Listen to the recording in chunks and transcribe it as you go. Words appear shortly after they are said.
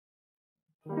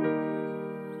Welcome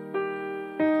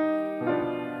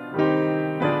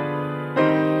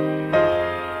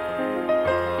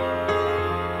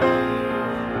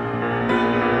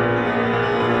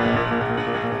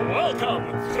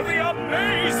to the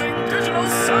amazing digital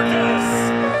circus!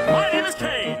 My name is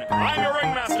Kane. I'm your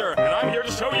ringmaster, and I'm here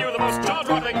to show you the most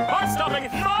jaw-dropping, heart-stopping,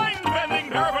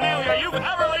 mind-bending paraphernalia you've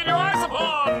ever laid your eyes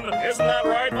upon! Isn't that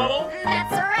right, Bubble?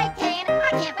 That's right, Kane. I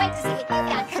can't wait to see what you've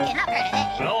got cooking up for today.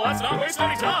 Well, let's not waste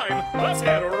any time. Let's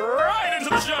get right into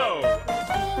the show!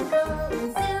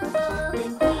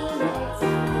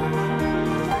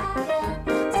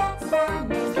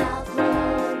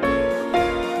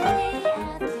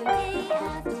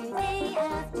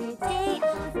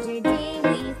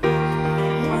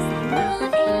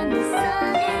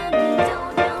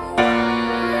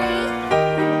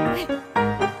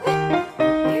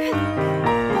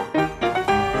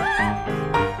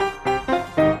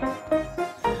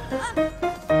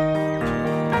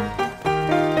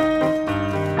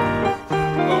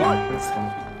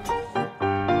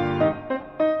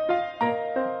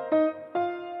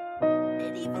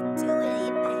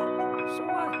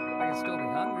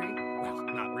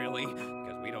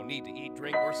 Need to eat,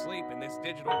 drink, or sleep in this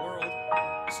digital world.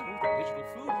 So the digital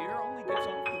food here only gives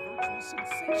off the virtual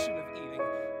sensation of eating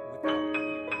without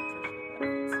any